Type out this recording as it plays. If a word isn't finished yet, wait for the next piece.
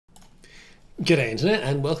G'day Internet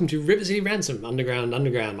and welcome to River City Ransom Underground.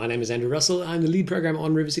 My name is Andrew Russell. I'm the lead programmer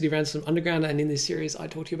on River City Ransom Underground, and in this series I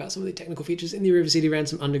talk to you about some of the technical features in the River City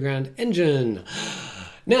Ransom Underground engine.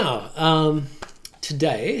 Now,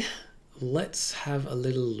 today let's have a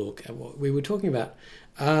little look at what we were talking about.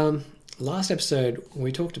 Last episode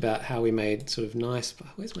we talked about how we made sort of nice,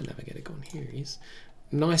 where's my navigator gone? Here he is.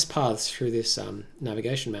 Nice paths through this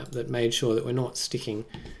navigation map that made sure that we're not sticking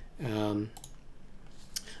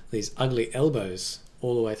these ugly elbows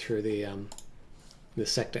all the way through the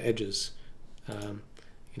sector edges.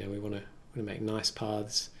 We want to make nice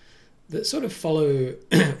paths that sort of follow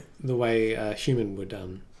the way a human would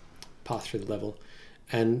path through the level,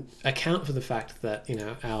 and account for the fact that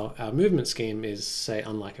our movement scheme is, say,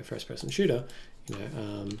 unlike a first-person shooter.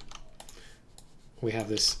 We have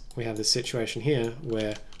this situation here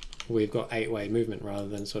where we've got 8-way movement rather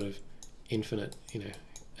than sort of infinite,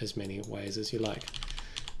 as many ways as you like.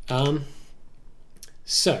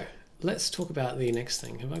 So let's talk about the next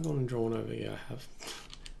thing. Have I gone and drawn over? Yeah, I have.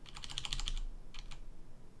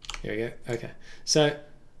 Here we go. Okay, so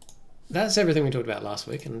that's everything we talked about last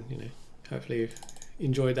week, and hopefully you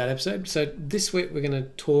enjoyed that episode. So this week we're going to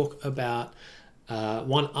talk about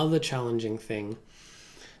one other challenging thing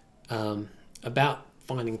about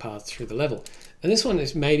finding paths through the level, and this one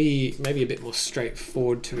is maybe a bit more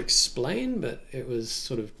straightforward to explain, but it was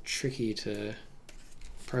sort of tricky to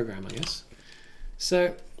program, I guess.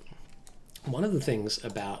 So one of the things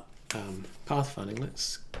about pathfinding,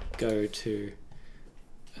 let's go to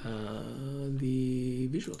the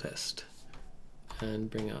visual test and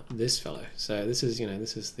bring up this fellow. So this is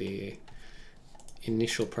this is the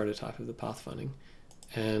initial prototype of the pathfinding,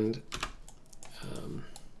 and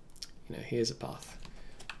here's a path,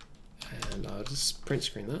 and I'll just print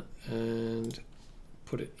screen that and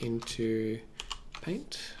put it into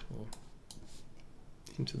Paint or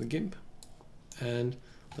into the GIMP, and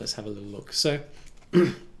let's have a little look. So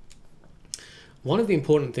one of the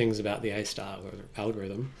important things about the A-star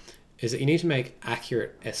algorithm is that you need to make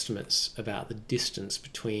accurate estimates about the distance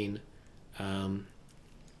between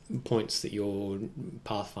points that you're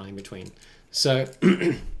pathfinding between. So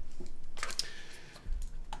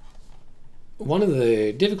one of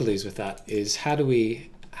the difficulties with that is how do we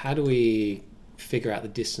figure out the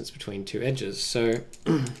distance between two edges? So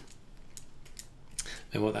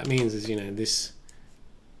and what that means is,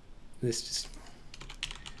 this just,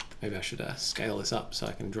 maybe I should scale this up so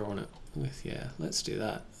I can draw on it with, let's do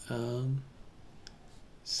that.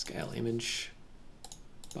 Scale image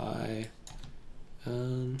by,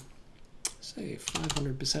 say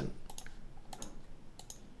 500%.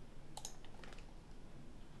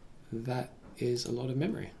 That is a lot of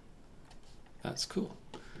memory. That's cool.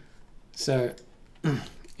 So,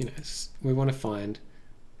 we want to find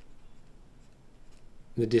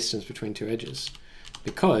the distance between two edges,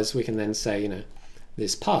 because we can then say,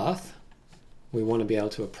 this path, we want to be able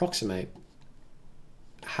to approximate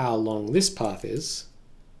how long this path is,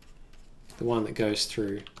 the one that goes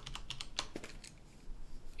through,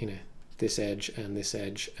 this edge and this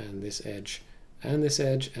edge and this edge and this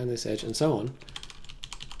edge and this edge and so on,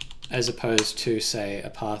 as opposed to, say, a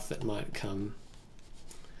path that might come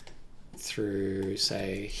through,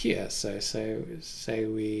 say, here. So say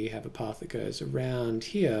we have a path that goes around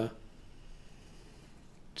here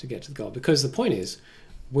to get to the goal, because the point is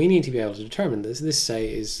we need to be able to determine this say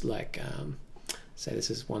is like say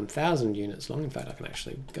this is 1,000 units long. In fact, I can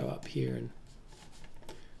actually go up here and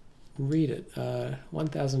read it.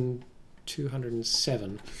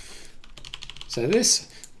 1,207. So this,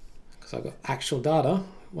 because I've got actual data,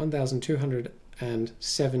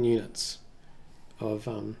 1,207 units of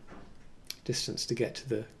distance to get to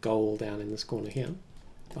the goal down in this corner here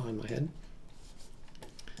behind my head.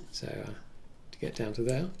 So to get down to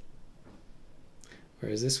there,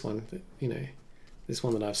 whereas this one, this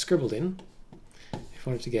one that I've scribbled in, if I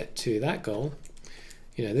wanted to get to that goal,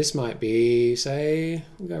 this might be, say,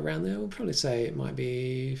 we'll go around there, we'll probably say it might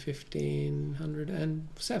be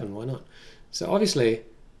 1,507, why not? So obviously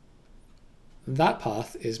that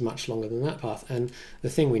path is much longer than that path, and the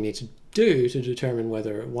thing we need to do to determine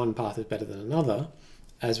whether one path is better than another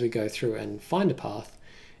as we go through and find a path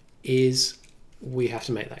is we have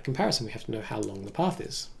to make that comparison. We have to know how long the path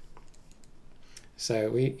is. So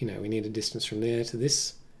we need a distance from there to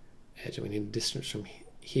this edge, and we need a distance from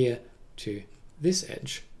here to this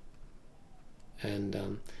edge, and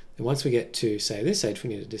then once we get to, say, this edge, we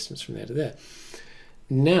need a distance from there to there.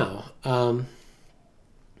 Now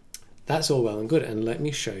that's all well and good, and let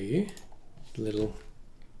me show you a little.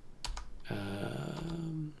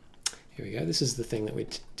 Here we go. This is the thing that we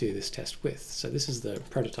do this test with. So this is the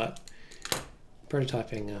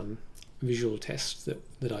prototyping visual test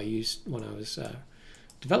that I used when I was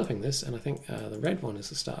developing this, and I think the red one is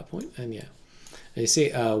the start point, and yeah, and you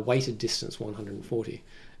see weighted distance 140.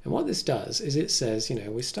 And what this does is it says, you know,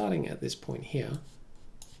 we're starting at this point here.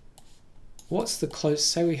 What's the close?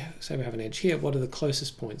 Say we have an edge here. What are the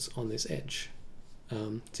closest points on this edge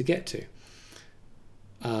to get to?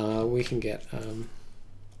 We can get.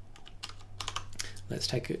 Let's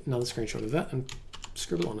take another screenshot of that and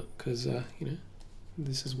scribble on it, because you know,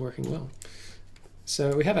 this is working well.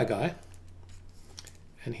 So we have our guy,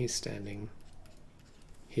 and he's standing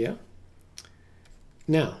here.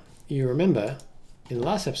 Now, you remember in the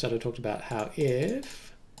last episode I talked about how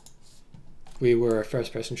if we were a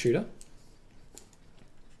first-person shooter,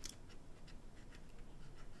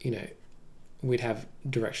 you know, we'd have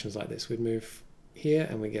directions like this. We'd move here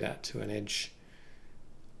and we get out to an edge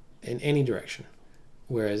in any direction.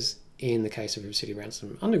 Whereas in the case of River City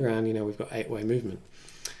Ransom Underground, you know, we've got 8-way movement.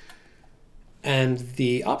 And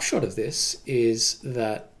the upshot of this is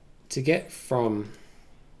that to get from,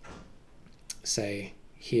 say,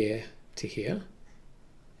 here to here,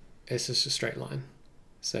 it's just a straight line.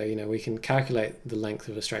 So, you know, we can calculate the length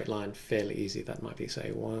of a straight line fairly easy. That might be,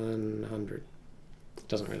 say, 100. It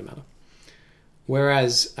doesn't really matter.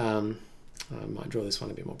 Whereas, I might draw this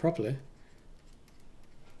one a bit more properly.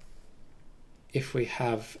 If we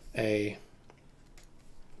have a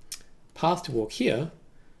path to walk here,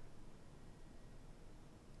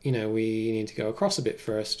 you know, we need to go across a bit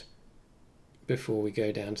first before we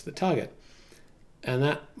go down to the target. And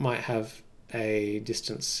that might have a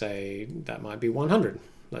distance, say, that might be 100,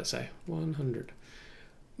 let's say, 100.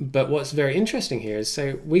 But what's very interesting here is,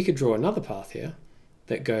 say, we could draw another path here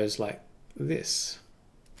that goes like this.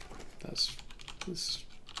 Let's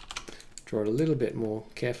draw it a little bit more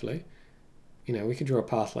carefully. You know, we could draw a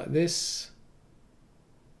path like this,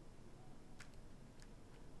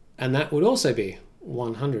 and that would also be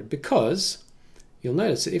 100, because you'll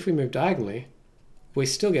notice that if we move diagonally, we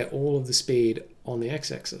still get all of the speed on the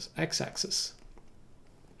x-axis.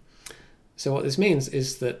 So what this means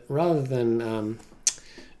is that rather than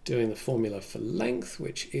doing the formula for length,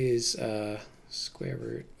 which is square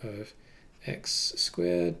root of x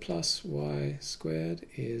squared plus y squared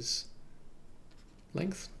is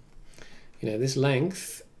length. You know, this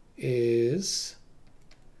length is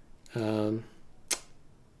the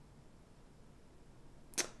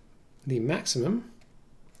maximum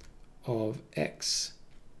of x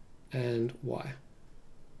and y.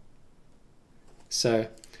 So,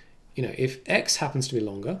 you know, if x happens to be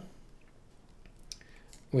longer,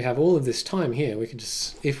 we have all of this time here. We could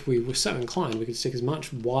just, if we were so inclined, we could stick as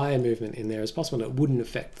much y movement in there as possible, and it wouldn't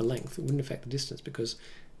affect the length, it wouldn't affect the distance, because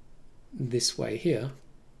this way here,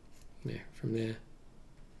 you know, from there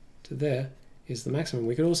to there is the maximum.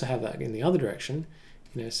 We could also have that in the other direction.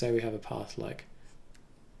 You know, say we have a path like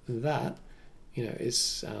that, you know,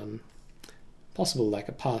 is possible, like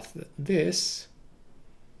a path that this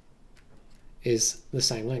is the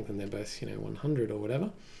same length, and they're both, you know, 100 or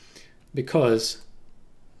whatever, because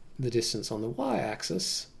the distance on the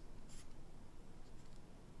y-axis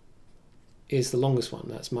is the longest one.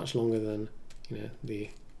 That's much longer than, you know, the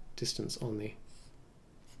distance on the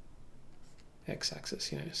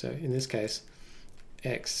x-axis, you know. So in this case,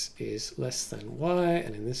 x is less than y,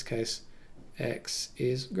 and in this case, x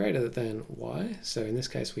is greater than y. So in this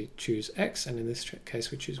case, we choose x, and in this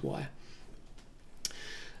case, we choose y.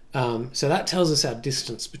 So that tells us our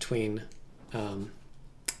distance between,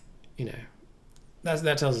 you know,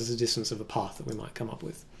 that tells us the distance of a path that we might come up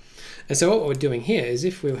with. And so what we're doing here is,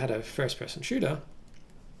 if we had a first-person shooter,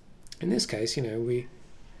 in this case, you know, we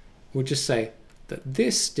would just say that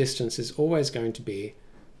this distance is always going to be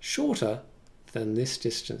shorter than this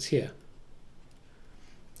distance here.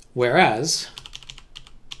 Whereas,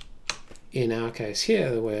 in our case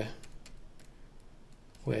here, where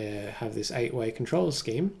we have this 8-way control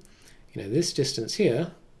scheme, you know, this distance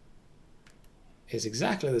here is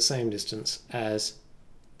exactly the same distance as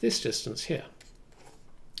this distance here.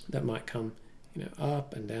 That might come, you know,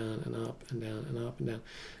 up and down and up and down and up and down.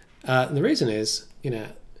 And the reason is, you know,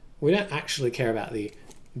 we don't actually care about the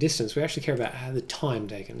distance, we actually care about how the time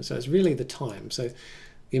taken. So it's really the time. So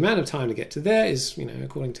the amount of time to get to there is, you know,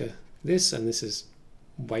 according to this, and this is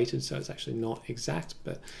weighted, so it's actually not exact,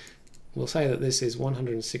 but we'll say that this is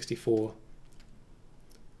 164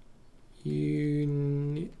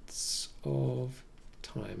 units of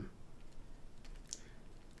time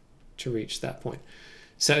to reach that point.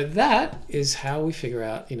 So that is how we figure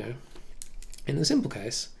out, you know, in the simple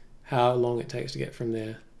case, how long it takes to get from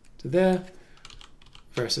there to there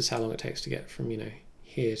versus how long it takes to get from, you know,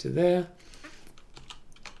 here to there.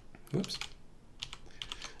 Whoops.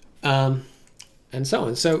 and so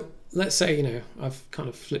on. So let's say, you know, I've kind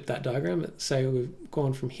of flipped that diagram. Let's say we've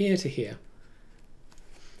gone from here to here.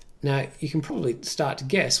 Now you can probably start to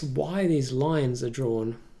guess why these lines are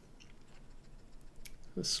drawn.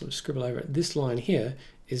 Let's sort of scribble over it. This line here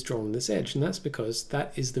is drawn on this edge, and that's because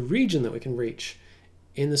that is the region that we can reach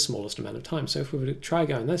in the smallest amount of time. So if we were to try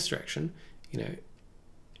going this direction, you know,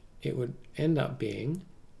 it would end up being,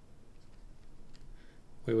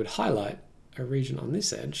 we would highlight a region on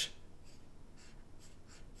this edge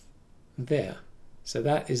there. So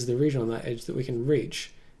that is the region on that edge that we can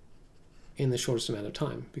reach in the shortest amount of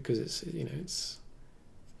time, because it's, you know, it's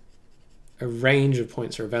a range of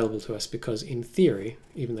points are available to us, because in theory,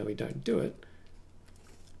 even though we don't do it,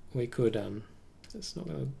 we could, it's not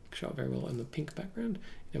going to show up very well in the pink background,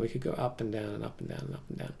 you know, we could go up and down and up and down and up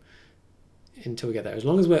and down until we get there. As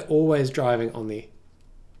long as we're always driving on the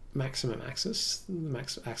maximum axis, the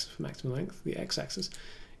axis for maximum length, the x-axis,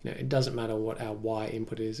 you know, it doesn't matter what our y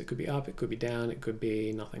input is. It could be up, it could be down, it could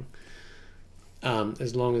be nothing.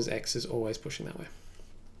 As long as x is always pushing that way.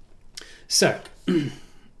 So,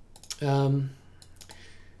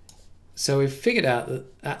 so we've figured out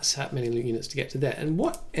that that's how many units to get to there. And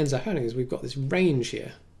what ends up happening is we've got this range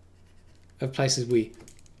here of places we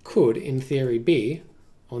could, in theory, be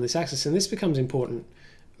on this axis. And this becomes important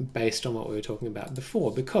based on what we were talking about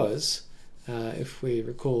before, because if we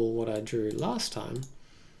recall what I drew last time,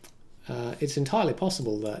 it's entirely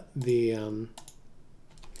possible that the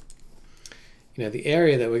you know, the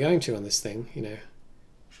area that we're going to on this thing, you know,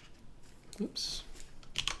 oops,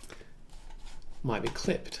 might be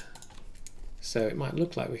clipped. So it might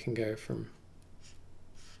look like we can go from,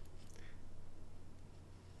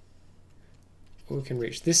 we can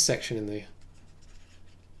reach this section in the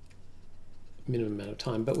minimum amount of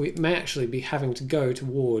time, but we may actually be having to go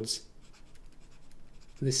towards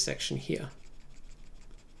this section here.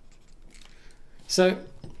 So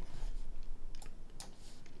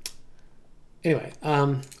anyway,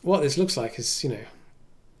 what this looks like is, you know,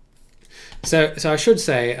 so I should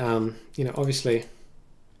say, you know, obviously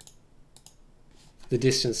the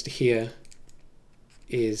distance to here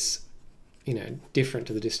is, you know, different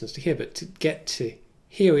to the distance to here, but to get to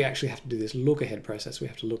here we actually have to do this look ahead process. We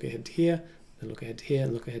have to look ahead to here, then look ahead to here,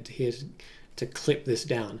 and look ahead to here to clip this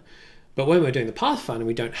down. But when we're doing the pathfinding,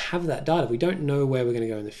 we don't have that data. We don't know where we're going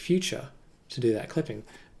to go in the future to do that clipping,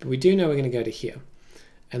 but we do know we're going to go to here.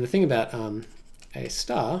 And the thing about a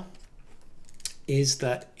star is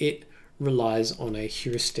that it relies on a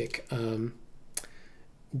heuristic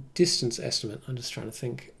distance estimate. I'm just trying to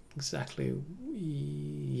think exactly.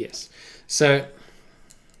 Yes. So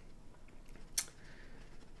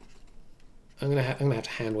I'm gonna have to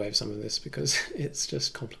hand wave some of this because it's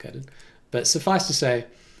just complicated. But suffice to say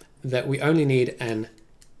that we only need an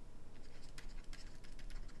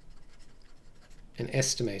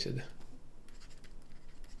estimated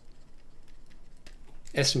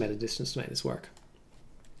distance to make this work.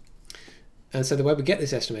 And so the way we get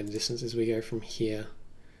this estimated distance is we go from here,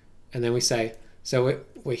 and then we say, so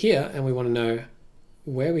we're here and we want to know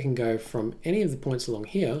where we can go from any of the points along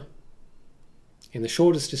here in the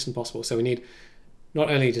shortest distance possible. So we need not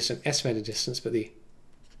only just an estimated distance, but the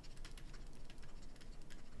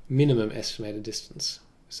minimum estimated distance.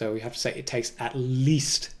 So we have to say it takes at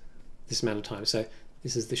least this amount of time. So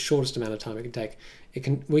this is the shortest amount of time it can take.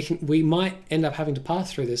 We might end up having to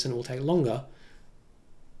pass through this and it will take longer,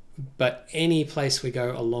 but any place we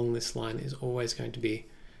go along this line is always going to be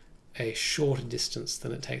a shorter distance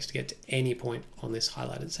than it takes to get to any point on this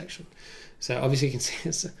highlighted section. So obviously you can see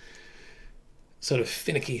it's a sort of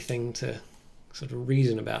finicky thing to sort of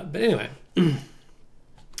reason about. But anyway,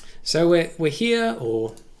 so we're here,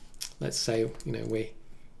 or let's say, you know, we're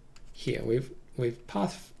here. We've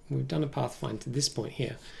done a path find to this point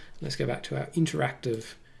here. Let's go back to our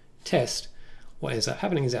interactive test. What ends up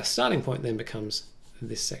happening is our starting point then becomes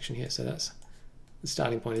this section here. So that's the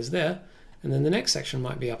starting point is there, and then the next section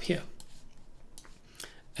might be up here.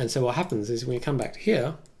 And so what happens is when we come back to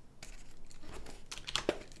here,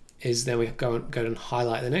 is then we go and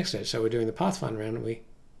highlight the next edge. So we're doing the pathfinder round, and we,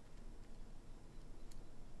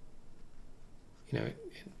 you know,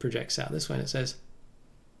 it projects out this way and it says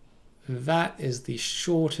that is the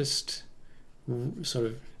shortest, sort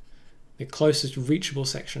of the closest reachable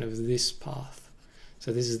section of this path.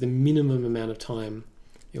 So this is the minimum amount of time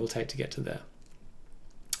it will take to get to there.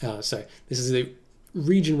 So this is the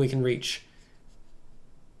region we can reach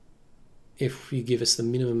if you give us the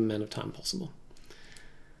minimum amount of time possible.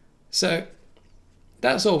 So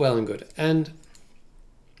that's all well and good. And,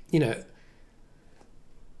 you know,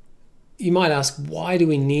 you might ask, why do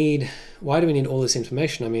we need all this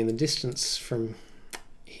information? I mean, the distance from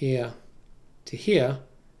here to here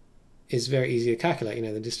is very easy to calculate. You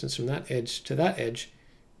know, the distance from that edge to that edge,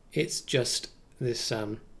 it's just this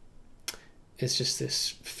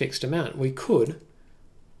fixed amount. We could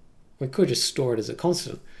just store it as a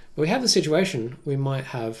constant. But we have the situation we might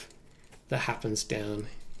have that happens down.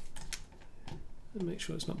 Make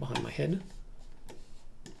sure it's not behind my head.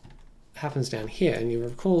 Happens down here, and you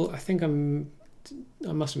recall, I think I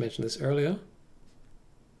must have mentioned this earlier,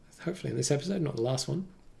 hopefully in this episode, not the last one.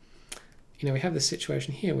 You know, we have this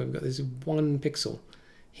situation here where we've got this 1 pixel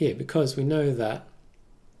here, because we know that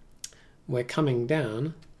we're coming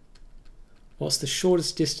down. What's the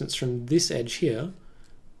shortest distance from this edge here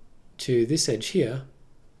to this edge here?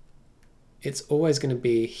 It's always going to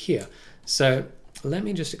be here. So let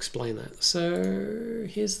me just explain that. So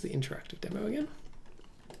here's the interactive demo again.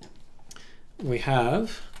 We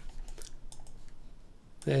have,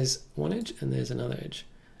 there's one edge and there's another edge.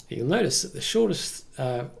 You'll notice that the shortest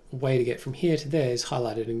way to get from here to there is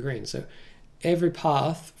highlighted in green. So every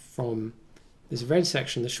path from this red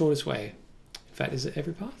section, the shortest way, in fact, is it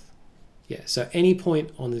every path? Yeah, so any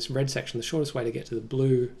point on this red section, the shortest way to get to the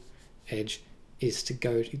blue edge is to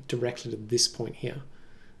go directly to this point here.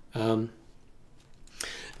 Now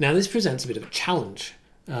this presents a bit of a challenge,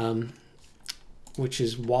 which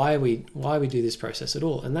is why we do this process at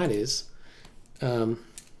all, and that is, you'll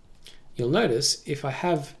notice if I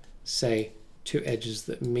have, say, 2 edges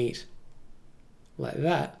that meet like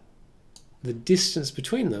that, the distance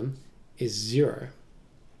between them is 0.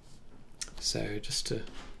 So just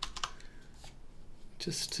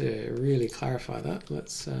to really clarify that,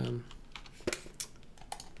 let's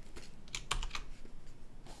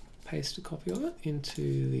paste a copy of it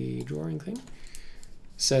into the drawing thing.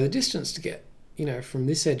 So the distance to get, you know, from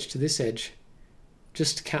this edge to this edge,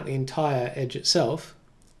 just to count the entire edge itself,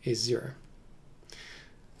 is 0.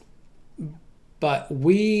 But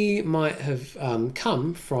we might have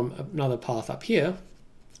come from another path up here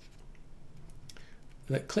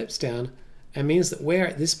that clips down and means that we're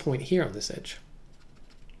at this point here on this edge.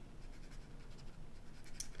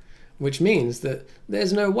 Which means that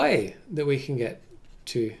there's no way that we can get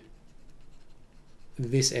to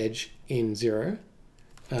this edge in 0.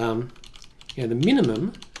 You know, the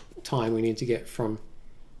minimum time we need to get from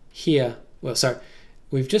here, well, so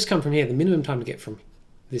we've just come from here, the minimum time to get from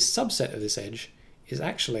this subset of this edge is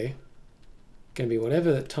actually going to be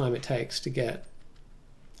whatever time it takes to get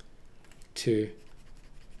to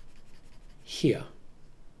here.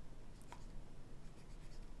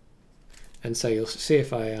 And so you'll see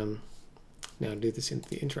if I now do this in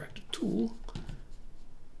the interactive tool,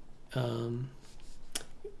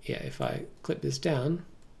 yeah, if I clip this down,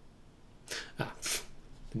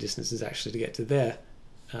 the distance is actually to get to there,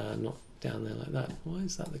 not down there like that. Why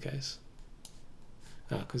is that the case?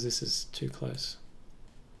 Because this is too close.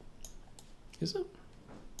 Is it?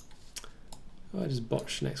 Oh, I just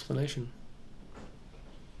botched an explanation.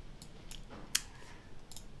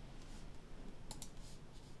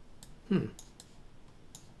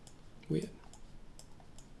 Weird.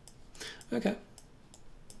 Okay.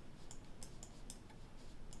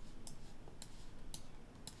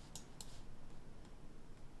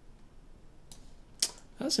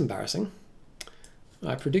 That's embarrassing.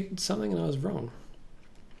 I predicted something and I was wrong.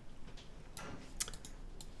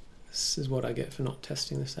 This is what I get for not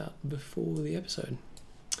testing this out before the episode.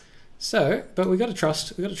 So, but we got to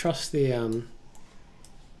trust the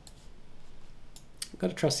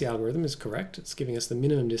algorithm is correct. It's giving us the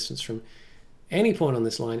minimum distance from any point on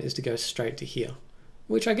this line is to go straight to here,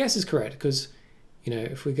 which I guess is correct because, you know,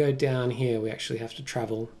 if we go down here, we actually have to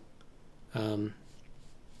travel. We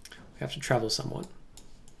have to travel somewhat.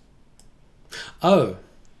 Oh,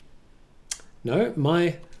 no,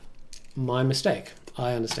 my mistake.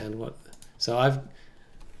 I understand what. So I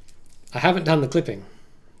haven't done the clipping.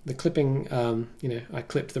 The clipping, you know, I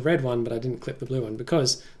clipped the red one, but I didn't clip the blue one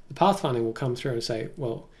because the pathfinding will come through and say,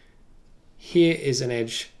 well, here is an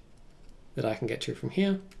edge that I can get to from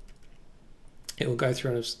here. It will go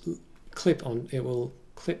through and clip on. It will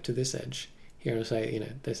clip to this edge here and say, you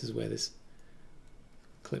know, this is where this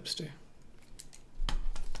clips to.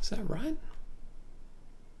 Is that right?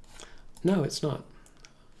 No, it's not.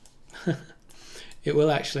 It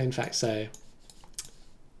will actually, in fact, say.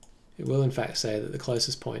 It will, in fact, say that the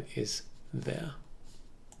closest point is there.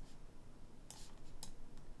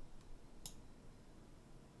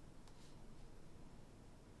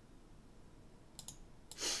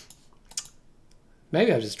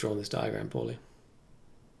 Maybe I've just drawn this diagram poorly.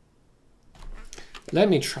 Let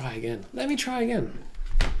me try again. Let me try again.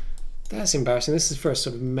 That's embarrassing. This is the first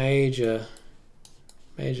sort of major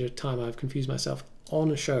time I've confused myself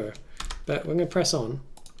on a show. But we're going to press on.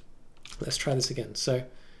 Let's try this again. So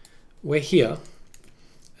we're here,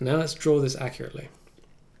 and now let's draw this accurately.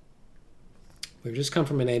 We've just come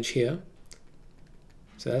from an edge here,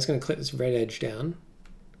 so that's going to clip this red edge down.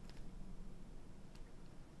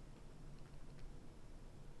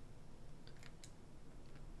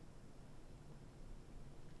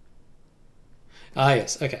 Ah,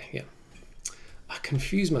 yes, okay, yeah. I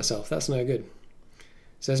confused myself, that's no good.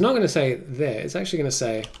 So it's not going to say there, it's actually going to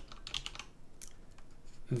say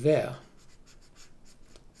there.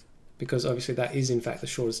 Because obviously that is in fact the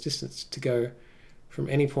shortest distance. To go from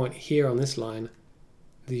any point here on this line,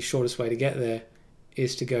 the shortest way to get there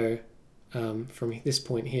is to go from this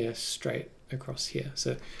point here straight across here.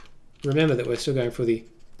 So remember that we're still going for the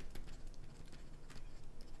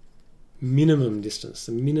minimum distance,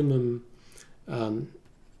 the minimum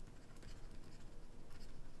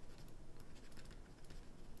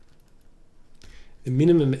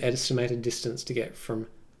estimated distance to get from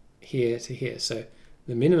here to here. So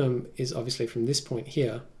the minimum is obviously from this point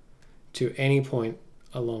here to any point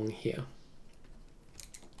along here.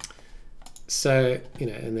 So, you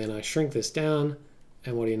know, and then I shrink this down,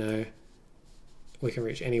 and what do you know? We can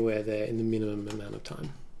reach anywhere there in the minimum amount of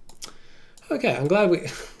time. Okay, I'm glad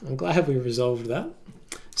we resolved that.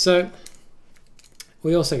 So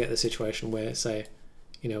we also get the situation where, say,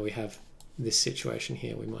 you know, we have this situation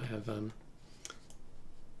here. We might have,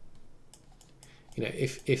 you know,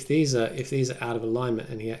 if these are out of alignment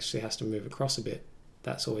and he actually has to move across a bit,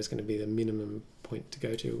 that's always going to be the minimum point to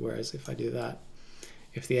go to. Whereas if I do that,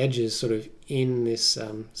 if the edge is sort of in this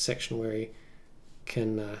section where he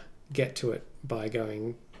can get to it by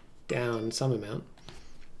going down some amount,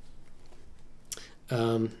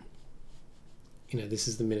 you know, this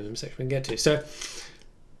is the minimum section we can get to. So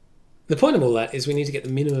the point of all that is we need to get the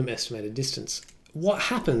minimum estimated distance. What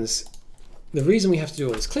happens, the reason we have to do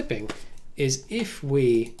all this clipping is if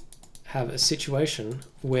we have a situation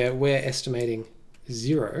where we're estimating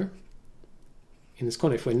 0 in this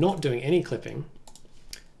corner, if we're not doing any clipping,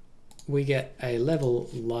 we get a level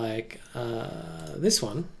like this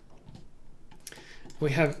one.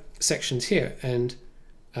 We have sections here, and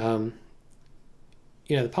you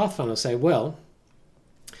know, the pathfinder will say, well,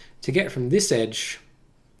 to get from this edge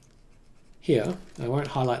here, I won't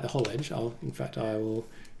highlight the whole edge, in fact I will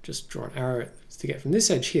just draw an arrow to get from this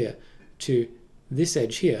edge here to this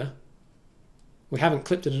edge here. We haven't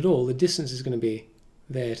clipped it at all, the distance is going to be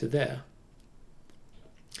there to there.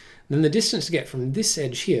 Then the distance to get from this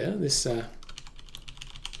edge here, this let's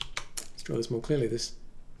draw this more clearly, this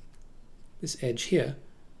edge here,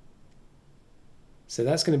 so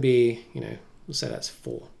that's going to be, you know, we'll say that's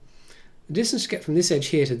 4. The distance to get from this edge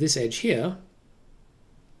here to this edge here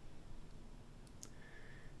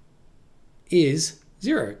is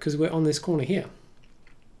 0, because we're on this corner here.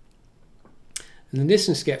 And the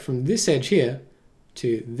distance to get from this edge here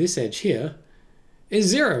to this edge here is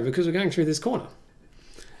 0, because we're going through this corner.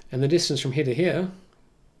 And the distance from here to here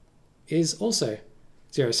is also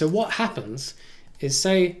 0. So what happens is,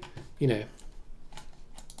 say, you know,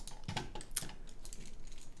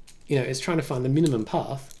 it's trying to find the minimum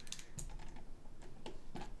path.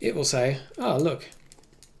 It will say, oh, look,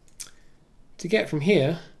 to get from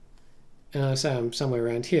here, and I say I'm somewhere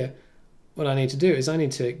around here, what I need to do is I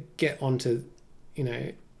need to get onto, you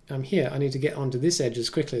know, I'm here, I need to get onto this edge as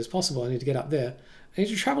quickly as possible. I need to get up there. I need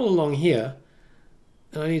to travel along here,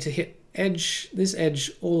 and I need to hit this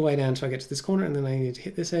edge all the way down until I get to this corner, and then I need to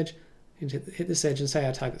hit this edge, I need to hit this edge, and say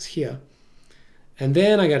our target's here. And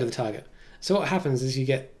then I go to the target. So what happens is you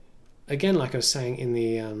get, again, like I was saying in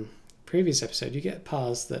the previous episode, you get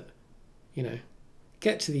paths that, you know,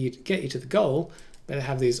 get you to the goal, but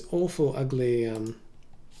have these awful, ugly, you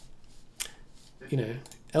know,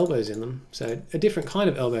 elbows in them. So a different kind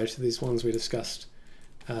of elbow to these ones we discussed,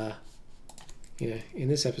 you know, in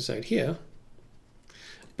this episode here,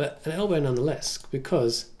 but an elbow nonetheless,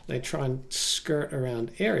 because they try and skirt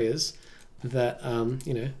around areas that,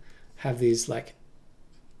 you know, have these like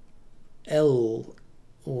L,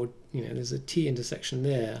 or, you know, there's a T intersection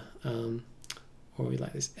there, or we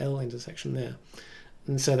like this L intersection there,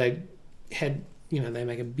 and so they head, you know, they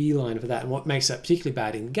make a beeline for that. And what makes that particularly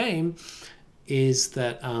bad in the game is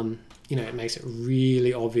that, you know, it makes it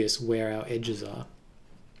really obvious where our edges are,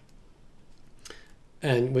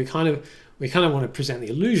 and we kind of want to present the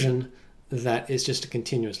illusion that it's just a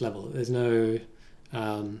continuous level. There's no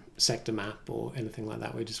sector map or anything like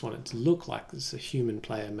that. We just want it to look like it's a human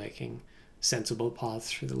player making sensible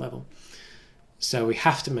paths through the level. So we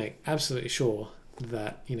have to make absolutely sure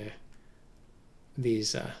that, you know,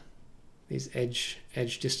 these edge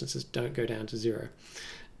distances don't go down to 0.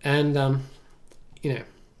 And you know,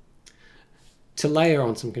 to layer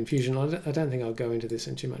on some confusion, I don't think I'll go into this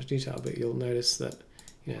in too much detail, but you'll notice that,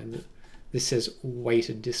 you know, this says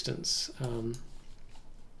weighted distance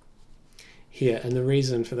here, and the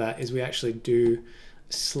reason for that is we actually do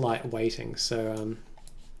slight weighting. So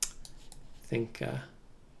I think,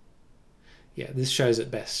 yeah, this shows it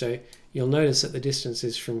best. So you'll notice that the distance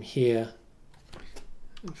is from here.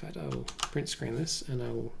 In fact, I will print screen this and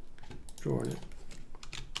I will draw on it.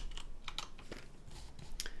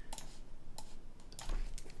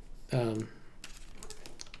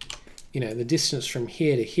 You know, the distance from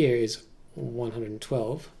here to here is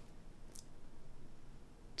 112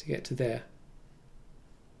 to get to there.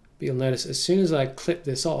 But you'll notice as soon as I clip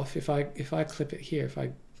this off, if I clip it here, if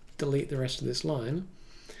I delete the rest of this line,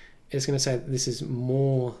 it's going to say that this is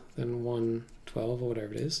more than 112 or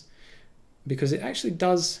whatever it is, because it actually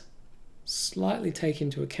does slightly take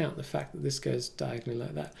into account the fact that this goes diagonally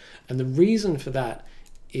like that. And the reason for that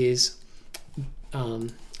is,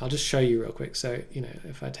 I'll just show you real quick. So, you know,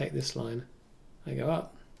 if I take this line, I go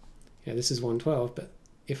up, you know, this is 112, but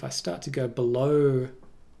if I start to go below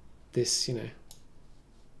this, you know,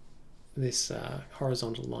 this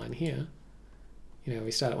horizontal line here, you know,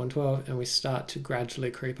 we start at 112 and we start to gradually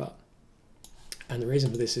creep up. And the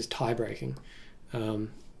reason for this is tie breaking,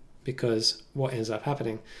 because what ends up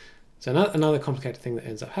happening, so another complicated thing that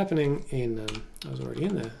ends up happening in, I was already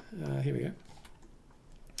in there, here we go,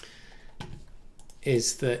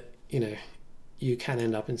 is that, you know, you can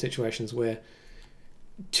end up in situations where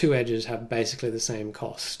two edges have basically the same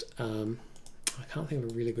cost. I can't think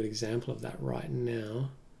of a really good example of that right now.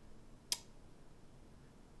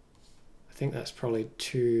 I think that's probably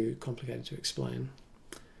too complicated to explain,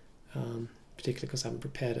 particularly because I haven't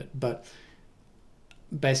prepared it. But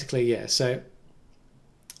basically, yeah, so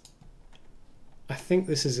I think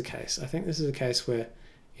this is a case. I think this is a case where,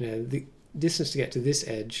 you know, the distance to get to this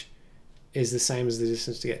edge is the same as the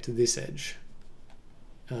distance to get to this edge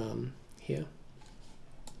here.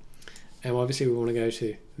 And obviously we want to go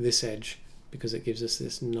to this edge because it gives us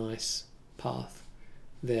this nice path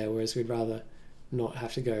there, whereas we'd rather not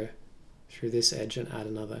have to go through this edge and add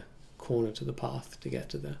another corner to the path to get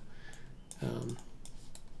to the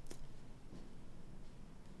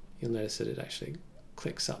you'll notice that it actually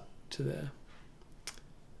clicks up to there.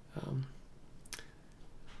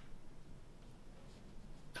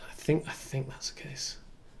 I think that's the case.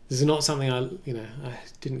 This is not something I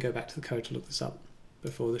didn't go back to the code to look this up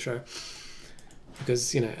before the show,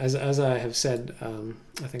 because, you know, as I have said,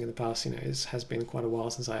 I think in the past, you know, it has been quite a while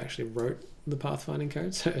since I actually wrote the pathfinding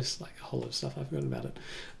code, so it's like a whole lot of stuff I've forgotten about it.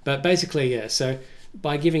 But basically, yeah, so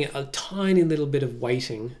by giving it a tiny little bit of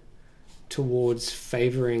weighting towards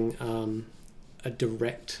favoring a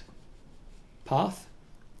direct path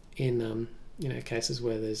in you know, cases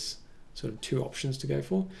where there's sort of two options to go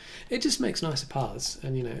for, it just makes nicer paths.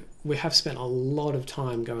 And, you know, we have spent a lot of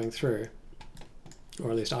time going through, or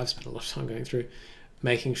at least I've spent a lot of time going through,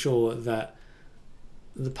 making sure that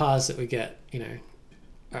the paths that we get, you know,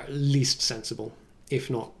 are at least sensible, if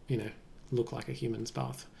not, you know, look like a human's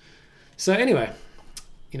path. So anyway,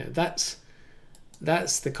 you know, that's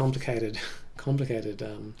the complicated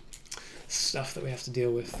stuff that we have to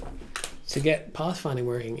deal with to get pathfinding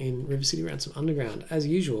working in River City Ransom Underground. As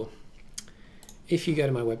usual, if you go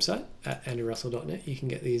to my website at andrewrussell.net, you can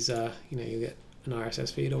get these, you know, you'll get an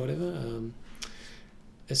RSS feed or whatever.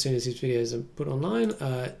 As soon as these videos are put online,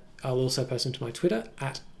 I'll also post them to my Twitter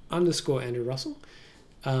at _AndrewRussell.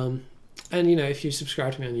 And, you know, if you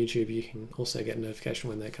subscribe to me on YouTube, you can also get a notification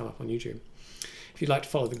when they come up on YouTube. If you'd like to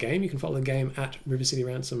follow the game, you can follow the game at River City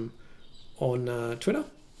Ransom on Twitter,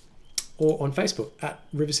 or on Facebook at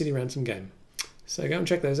River City Ransom Game. So go and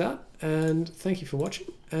check those out, and thank you for watching,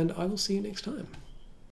 and I will see you next time.